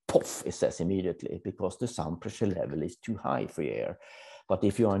ear. Puff, it says immediately, because the sound pressure level is too high for your ear. But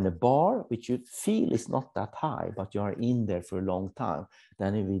if you are in a bar, which you feel is not that high, but you are in there for a long time,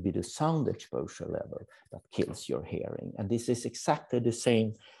 then it will be the sound exposure level that kills your hearing. And this is exactly the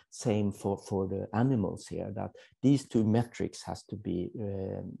same for the animals here, that these two metrics has to be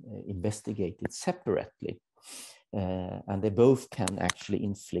investigated separately. And they both can actually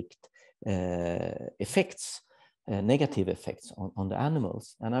inflict effects, negative effects on the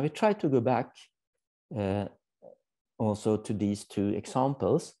animals. And I will try to go back also to these two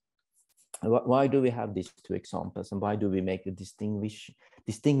examples. Why do we have these two examples, and why do we make a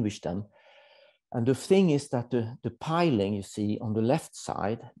distinguish them? And the thing is that the piling you see on the left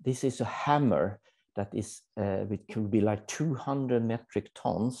side, this is a hammer that is, it could be like 200 metric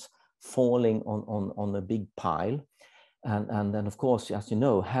tons falling on a big pile. And then, of course, as you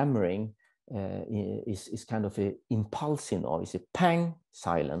know, hammering is kind of an impulsive noise, a pang,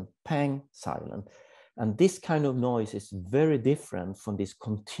 silent, pang, silent. And this kind of noise is very different from this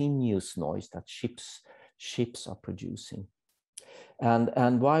continuous noise that ships are producing.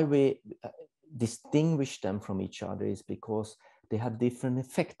 And why we distinguish them from each other is because they have different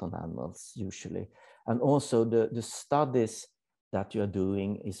effect on animals usually. And also the studies that you're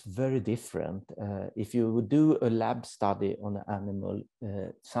doing is very different. If you would do a lab study on an animal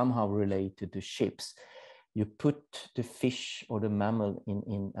somehow related to ships, you put the fish or the mammal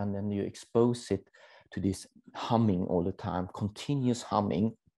in and then you expose it to this humming all the time, continuous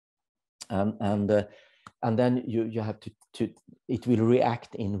humming. And then you have to, it will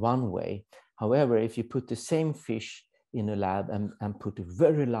react in one way. However, if you put the same fish in a lab and put a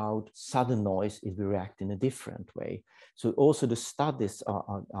very loud, sudden noise, it will react in a different way. So also the studies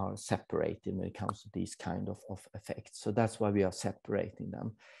are separated when it comes to these kind of effects. So that's why we are separating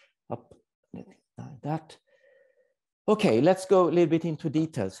them. Up like that. Okay, let's go a little bit into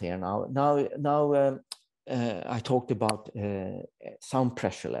details here now. Now I talked about sound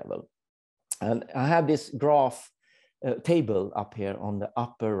pressure level. And I have this graph table up here on the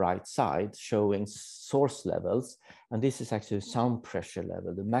upper right side showing source levels. And this is actually sound pressure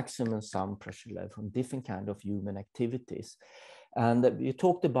level, the maximum sound pressure level from different kind of human activities. And you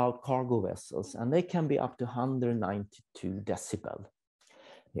talked about cargo vessels, and they can be up to 192 decibel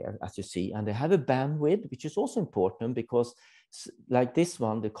here, as you see. And they have a bandwidth, which is also important because like this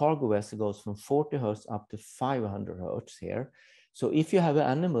one, the cargo vessel goes from 40 hertz up to 500 hertz here. So if you have an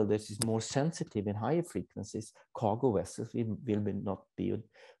animal that is more sensitive in higher frequencies, cargo vessels will not be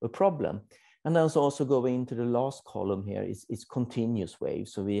a problem. And then also going into the last column here is continuous wave.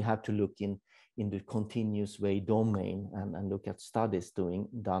 So we have to look in the continuous wave domain and look at studies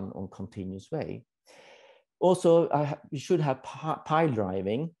done on continuous wave. Also, we should have pile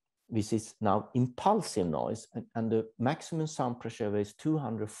driving, which is now impulsive noise, and the maximum sound pressure is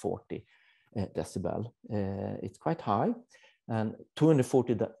 240 decibel. It's quite high. And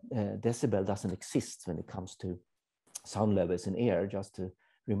 240 decibel doesn't exist when it comes to sound levels in air, just to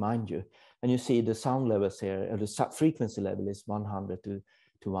remind you. And you see the sound levels here, or the frequency level is 100 to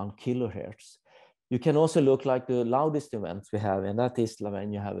 1 kilohertz. You can also look like the loudest events we have, and that is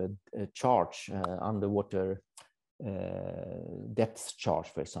when you have a charge, underwater depth charge,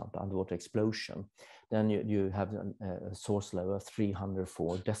 for example, underwater explosion. Then you have a source level of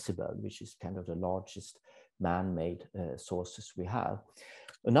 304 decibel, which is kind of the largest man-made sources we have.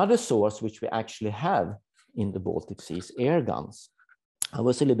 Another source which we actually have in the Baltic Sea is air guns. I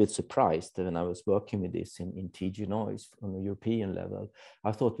was a little bit surprised when I was working with this in TG Noise on a European level.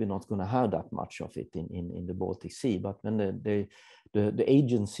 I thought we're not going to have that much of it in the Baltic Sea, but when the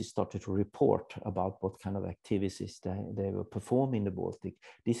agency started to report about what kind of activities they were performing in the Baltic,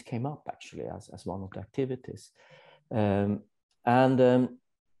 this came up actually as one of the activities.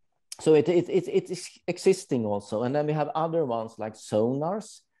 So it's existing also. And then we have other ones like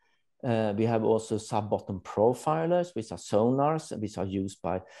sonars. We have also sub-bottom profilers, which are sonars, which are used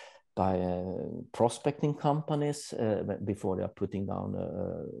by prospecting companies before they are putting down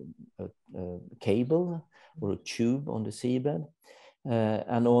a cable or a tube on the seabed.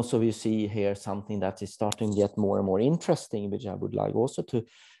 And also we see here something that is starting to get more and more interesting, which I would like also to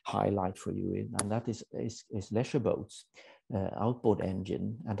highlight for you, and that is leisure boats. Outboard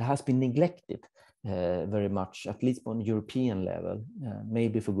engine, and has been neglected very much, at least on European level,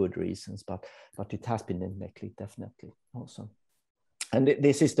 maybe for good reasons, but it has been neglected definitely also. And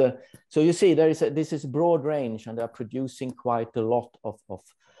this is so you see this is a broad range, and they're producing quite a lot of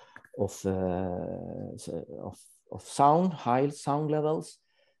sound, high sound levels.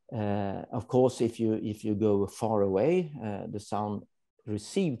 Of course, if you go far away, the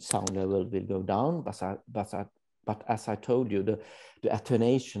received sound level will go down, but as I told you, the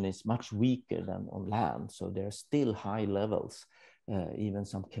attenuation is much weaker than on land. So there are still high levels even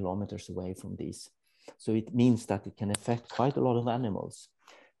some kilometers away from these. So it means that it can affect quite a lot of animals,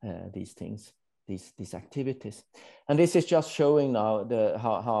 these things, these activities. And this is just showing now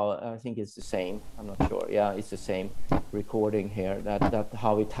how I think it's the same. I'm not sure. Yeah, it's the same recording here. That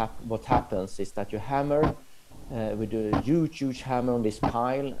how what happens is that you hammer. We do a huge hammer on this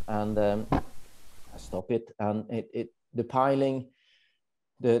pile, and I stop it, and the piling.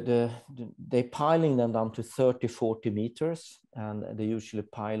 They're piling them down to 30-40 meters, and they usually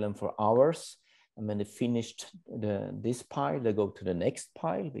pile them for hours. And when they finished this pile, they go to the next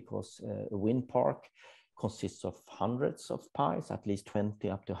pile, because a wind park consists of hundreds of piles, at least 20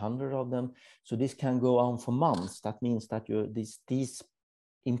 up to 100 of them. So this can go on for months. That means that these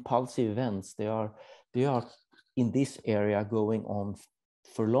impulsive events, they are in this area going on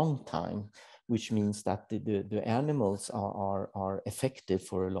for a long time, which means that the animals are affected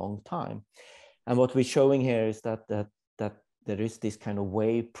for a long time. And what we're showing here is that there is this kind of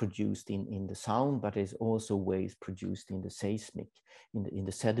wave produced in the sound, but there's also waves produced in the seismic, in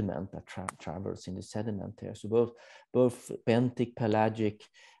the sediment that travels in the sediment here. So both benthic, pelagic,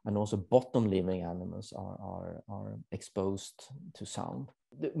 and also bottom living animals are exposed to sound.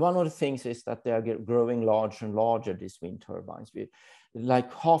 One of the things is that they are growing larger and larger, these wind turbines.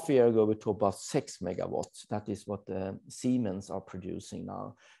 Like half a year ago, we talked about 6 megawatts. That is what Siemens are producing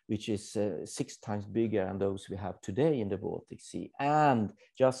now, which is 6 times bigger than those we have today in the Baltic Sea. And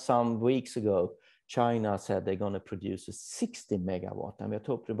just some weeks ago, China said they're going to produce a 60 megawatt. And we're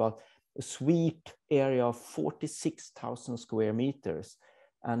talking about a sweep area of 46,000 square meters,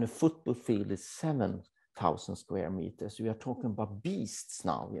 and a football field is 7,000 square meters. We are talking about beasts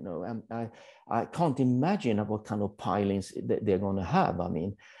now, you know, and I can't imagine what kind of pilings they're going to have. I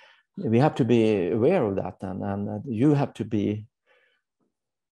mean, we have to be aware of that, and you have to be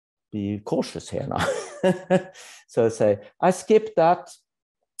cautious here now. So I skipped that.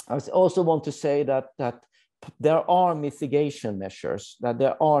 I also want to say that there are mitigation measures, that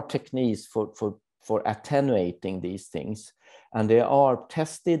there are techniques for attenuating these things. And they are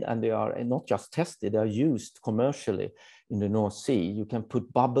tested, and they are not just tested, they are used commercially in the North Sea. You can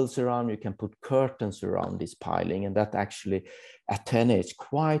put bubbles around, you can put curtains around this piling, and that actually attenuates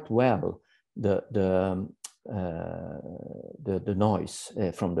quite well the noise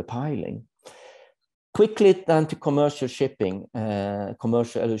from the piling. Quickly then to commercial shipping.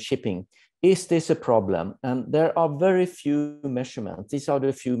 Is this a problem? And there are very few measurements. These are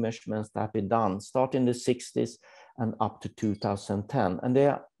the few measurements that have been done, starting in the 60s and up to 2010. And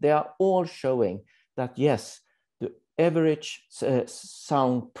they are all showing that, yes, the average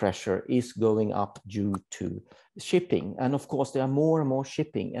sound pressure is going up due to shipping. And of course, there are more and more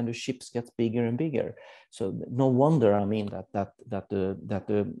shipping, and the ships get bigger and bigger. So no wonder, I mean, that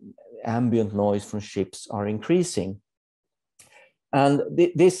the ambient noise from ships are increasing. And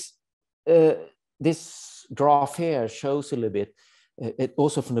this graph here shows a little bit, it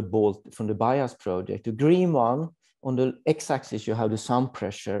also from the BIAS project. The green one, on the x-axis, you have the sound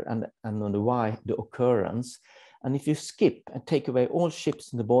pressure, and on the y, the occurrence. And if you skip and take away all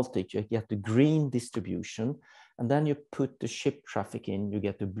ships in the Baltic, you get the green distribution. And then you put the ship traffic in, you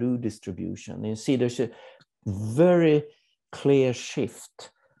get the blue distribution. And you see there's a very clear shift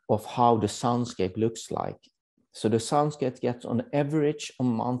of how the soundscape looks like. So the soundscape gets, on average, on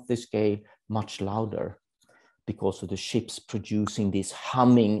monthly scale, much louder, because of the ships producing this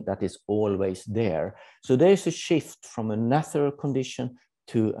humming that is always there. So there's a shift from a natural condition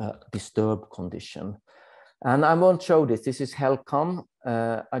to a disturbed condition. And I won't show this. This is HELCOM.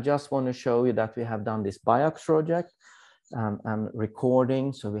 I just want to show you that we have done this BIAS project and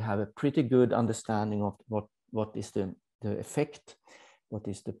recording. So we have a pretty good understanding of what is the effect, what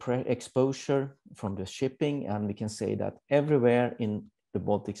is the exposure from the shipping. And we can say that everywhere in the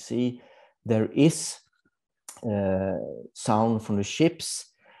Baltic Sea, there is sound from the ships.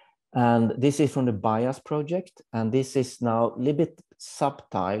 And this is from the BIAS project. And this is now a little bit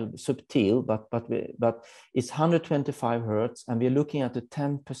subtle, but it's 125 hertz. And we're looking at the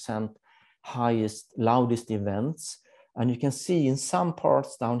 10% highest, loudest events. And you can see in some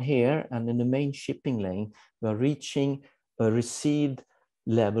parts down here and in the main shipping lane, we're reaching a received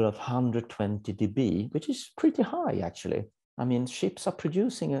level of 120 dB, which is pretty high, actually. I mean, ships are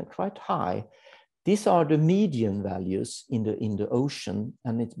producing quite high. These are the median values in the ocean,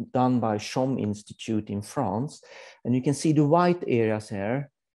 and it's done by CHOM Institute in France. And you can see the white areas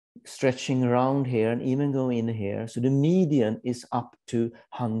here stretching around here and even going in here. So the median is up to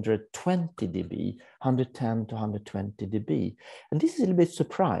 120 dB, 110 to 120 dB. And this is a little bit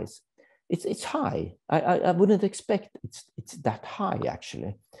surprise. It's high. I wouldn't expect it's that high,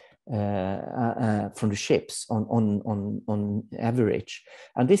 actually. from the ships on average.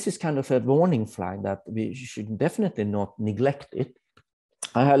 And this is kind of a warning flag that we should definitely not neglect it.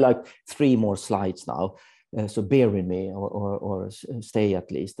 I have like 3 more slides now, so bear with me or stay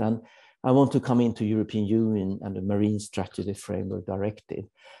at least. And I want to come into European Union and the Marine Strategy Framework Directive.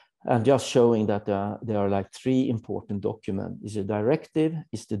 And just showing that there are like 3 important documents. It's a directive,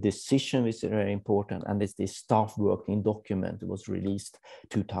 it's the decision, which is very important, and it's the staff working document that was released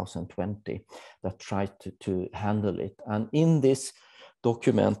 2020 that tried to handle it. And in this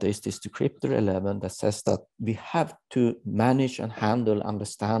document, there is this descriptor 11 that says that we have to manage and handle,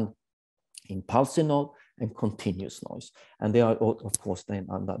 understand impulsive noise and continuous noise. And they are, of course, then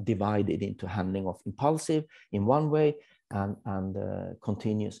divided into handling of impulsive in one way and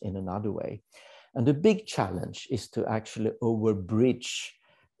continuous in another way. And the big challenge is to actually overbridge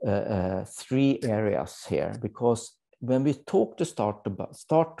 3 areas here, because when we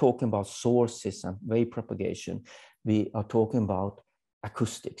start talking about sources and wave propagation, we are talking about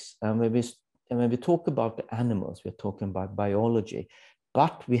acoustics. And when we talk about the animals, we're talking about biology.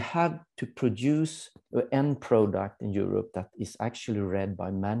 But we have to produce an end product in Europe that is actually read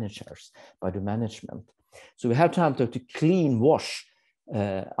by managers, by the management. So we have to clean wash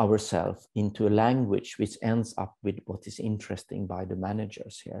ourselves into a language which ends up with what is interesting by the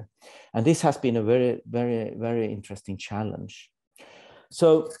managers here. And this has been a very, very, very interesting challenge.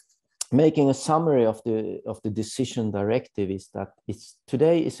 So making a summary of the decision directive is that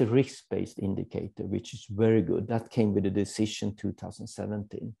today is a risk-based indicator, which is very good. That came with the decision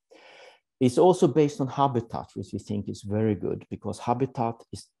 2017. It's also based on habitat, which we think is very good, because habitat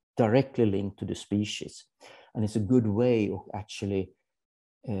is directly linked to the species. And it's a good way of actually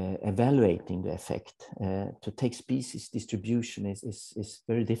evaluating the effect. To take species distribution is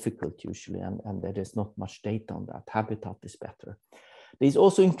very difficult usually, and there is not much data on that. Habitat is better. This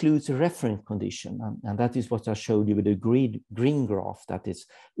also includes a reference condition, and that is what I showed you with the green graph. That is,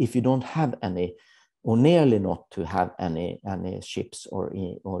 if you don't have any, or nearly not to have any ships or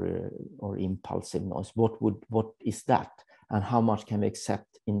impulsive noise, what is that, and how much can we accept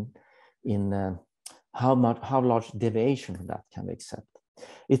how large deviation from that can we accept?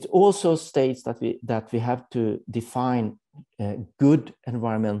 It also states that we have to define good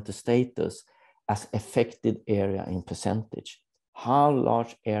environmental status as affected area in percentage. How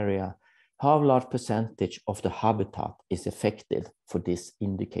large percentage of the habitat is affected for this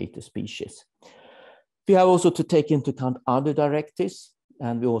indicator species? We have also to take into account other directives,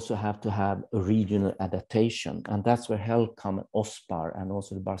 and we also have to have a regional adaptation, and that's where HELCOM and OSPAR and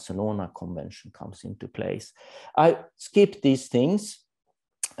also the Barcelona Convention comes into place. I skipped these things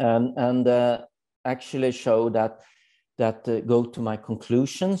and actually show that go to my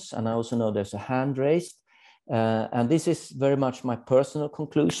conclusions, and I also know there's a hand raised. And this is very much my personal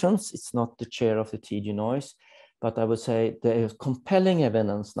conclusions. It's not the chair of the TG Noise, but I would say there is compelling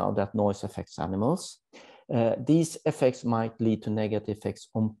evidence now that noise affects animals. These effects might lead to negative effects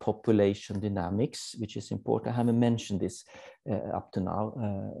on population dynamics, which is important. I haven't mentioned this up to now.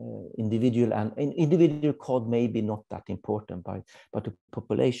 Individual cod may be not that important, but the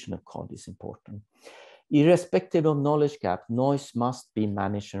population of cod is important. Irrespective of knowledge gap, noise must be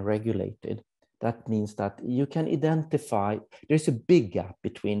managed and regulated. That means that you can identify, there's a big gap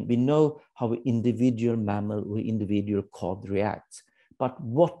between, we know how an individual mammal or individual cod reacts, but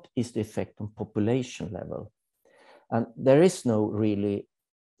what is the effect on population level? And there is no really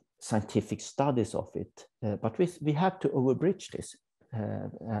scientific studies of it, but we have to overbridge this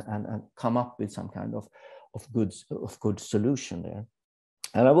and come up with some kind of good solution there.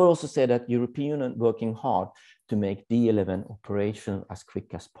 And I will also say that European Union working hard to make D11 operational as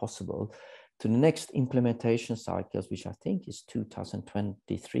quick as possible. To the next implementation cycles, which I think is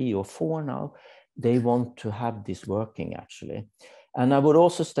 2023 or 4 now, they want to have this working actually. And I would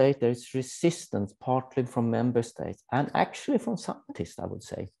also state there is resistance partly from member states and actually from scientists, I would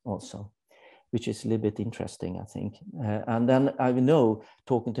say also, which is a little bit interesting, I think. And then I know,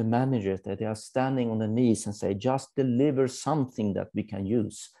 talking to managers, that they are standing on their knees and say, just deliver something that we can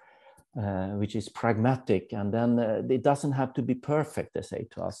use, which is pragmatic. And then it doesn't have to be perfect, they say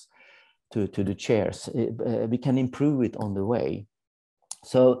to us. To the chairs, we can improve it on the way.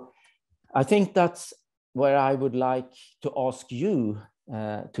 So I think that's where I would like to ask you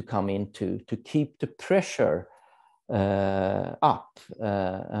to come into, to keep the pressure up.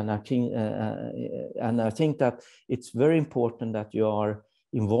 And I think that it's very important that you are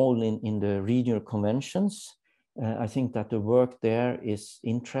involved in the regional conventions. I think that the work there is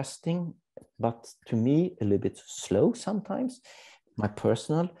interesting, but to me a little bit slow sometimes. My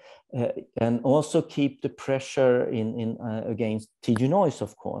personal, and also keep the pressure in against TG noise,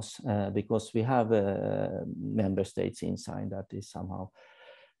 of course, because we have member states inside that is somehow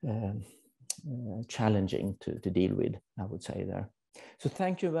challenging to deal with, I would say there. So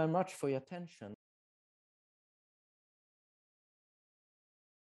thank you very much for your attention.